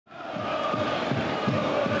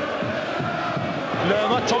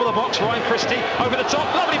Lerma, top of the box, Ryan Christie, over the top,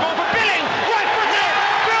 lovely ball for Billing, right footed,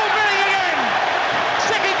 Bill Billing again!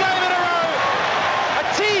 Second game in a row, a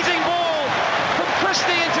teasing ball from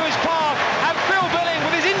Christie into his path, and Bill Billing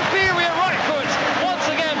with his inferior right foot once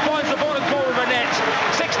again finds the bottom corner of the net.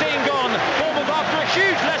 16 gone, Bournemouth after a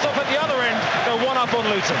huge let-off at the other end, they're one up on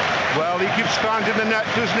Luton. Well, he keeps finding the net,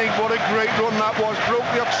 doesn't he? What a great run that was, broke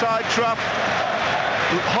the offside trap,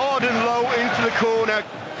 hard and low into the corner.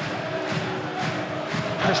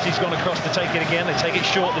 Christie's gone across to take it again. They take it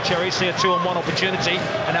short. The Cherries see a 2-on-1 opportunity.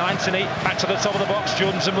 And now Anthony back to the top of the box.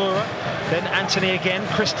 Jordan Zamora. Then Anthony again.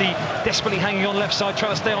 Christie desperately hanging on left side,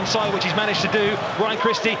 trying to stay on side, which he's managed to do. Ryan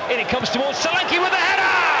Christie, in it comes towards Solanke with the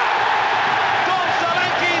header! Dom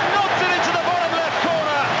Solanke knocks it into the bottom left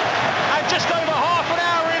corner. And just over half an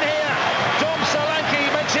hour in here, Dom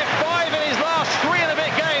Solanke makes it 5 in his last 3 and a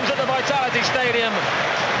bit games at the Vitality Stadium.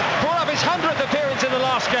 Brought up his 100th appearance in the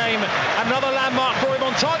last game. Another landmark for him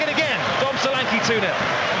on target again. Dom Solanke 2-0.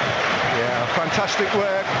 Yeah, fantastic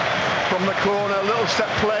work from the corner. Little set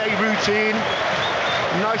play routine.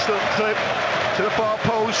 Nice little clip to the far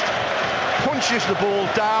post. Punches the ball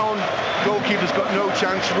down. Goalkeeper's got no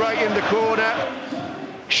chance, right in the corner.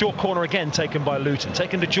 Short corner again taken by Luton,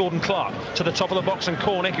 taken to Jordan Clark, to the top of the box, and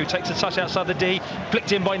Cornick, who takes a touch outside the D,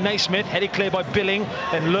 flicked in by Naismith, headed clear by Billing,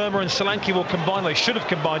 then Lerma and Solanke will combine. They should have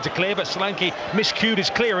combined to clear, but Solanke miscued his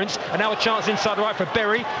clearance, and now a chance inside right for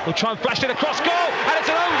Berry, who'll try and flash it across goal, and it's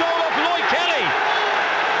an own goal off Lloyd Kelly.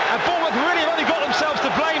 And Bournemouth really have only got themselves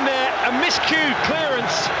to blame there, a miscued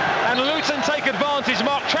clearance, and Luton take advantage.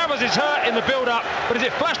 Mark Travers is hurt in the build-up, but as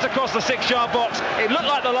it flashed across the 6-yard box, it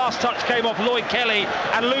looked like the last touch came off Lloyd Kelly,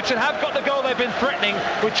 and Luton have got the goal they've been threatening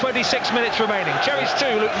with 26 minutes remaining. Cherries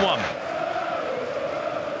 2, Luton 1.